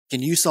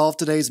Can you solve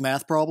today's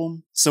math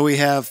problem? So we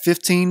have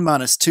 15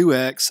 minus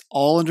 2x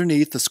all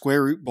underneath the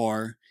square root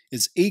bar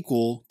is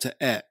equal to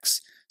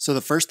x. So the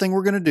first thing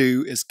we're going to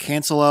do is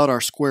cancel out our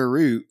square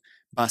root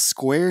by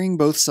squaring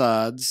both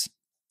sides.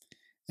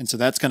 And so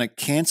that's going to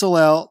cancel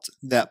out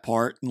that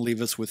part and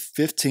leave us with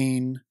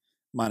 15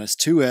 minus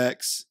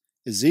 2x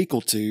is equal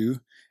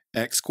to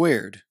x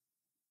squared.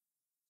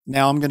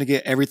 Now I'm going to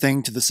get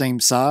everything to the same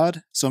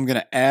side. So I'm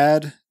going to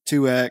add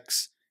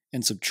 2x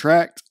and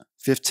subtract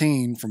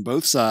 15 from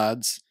both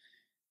sides,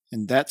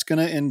 and that's going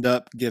to end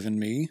up giving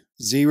me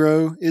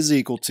 0 is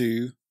equal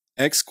to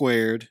x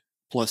squared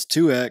plus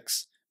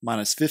 2x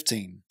minus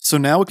 15. So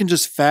now we can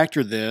just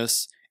factor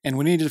this, and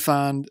we need to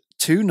find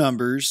two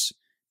numbers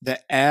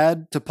that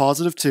add to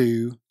positive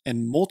 2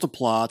 and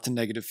multiply to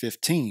negative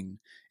 15.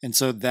 And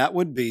so that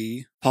would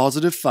be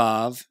positive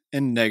 5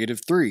 and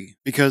negative 3,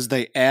 because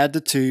they add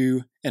to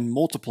 2 and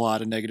multiply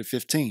to negative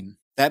 15.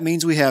 That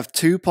means we have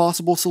two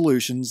possible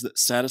solutions that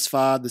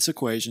satisfy this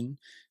equation.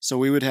 So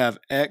we would have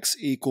x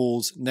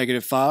equals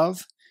negative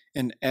 5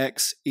 and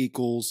x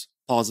equals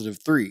positive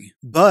 3.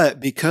 But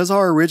because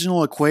our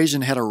original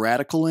equation had a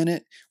radical in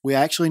it, we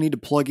actually need to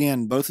plug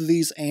in both of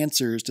these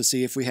answers to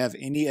see if we have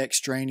any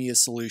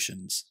extraneous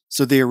solutions.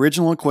 So the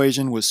original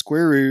equation was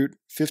square root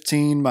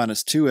 15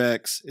 minus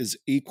 2x is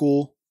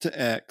equal to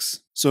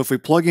x. So if we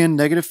plug in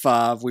negative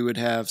 5, we would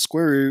have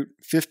square root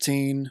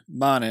 15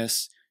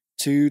 minus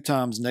 2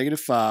 times negative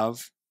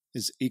 5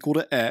 is equal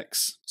to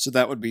x. So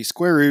that would be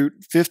square root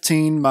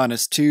 15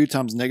 minus 2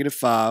 times negative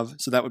 5.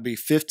 So that would be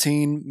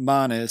 15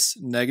 minus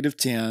negative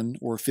 10,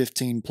 or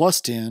 15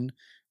 plus 10,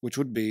 which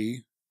would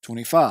be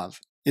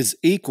 25, is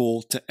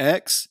equal to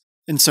x.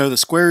 And so the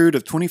square root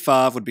of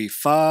 25 would be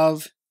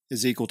 5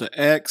 is equal to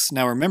x.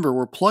 Now remember,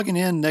 we're plugging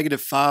in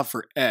negative 5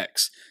 for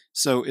x.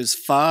 So is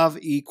 5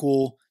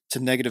 equal to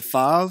negative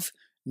 5?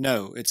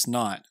 No, it's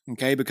not,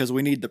 okay, because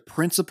we need the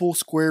principal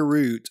square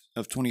root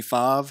of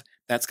 25.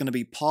 That's going to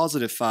be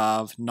positive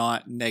 5,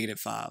 not negative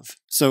 5.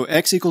 So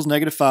x equals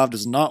negative 5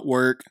 does not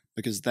work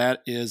because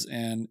that is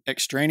an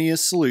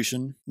extraneous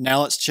solution.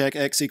 Now let's check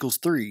x equals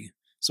 3.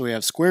 So we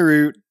have square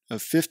root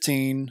of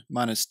 15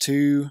 minus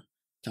 2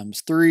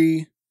 times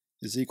 3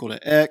 is equal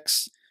to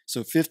x.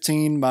 So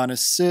 15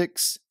 minus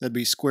 6, that'd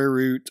be square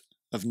root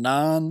of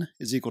 9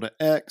 is equal to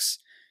x.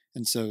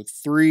 And so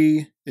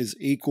 3 is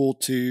equal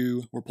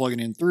to, we're plugging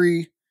in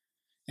 3,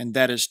 and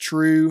that is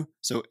true.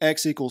 So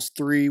x equals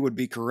 3 would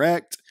be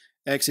correct.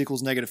 X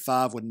equals negative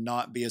 5 would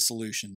not be a solution.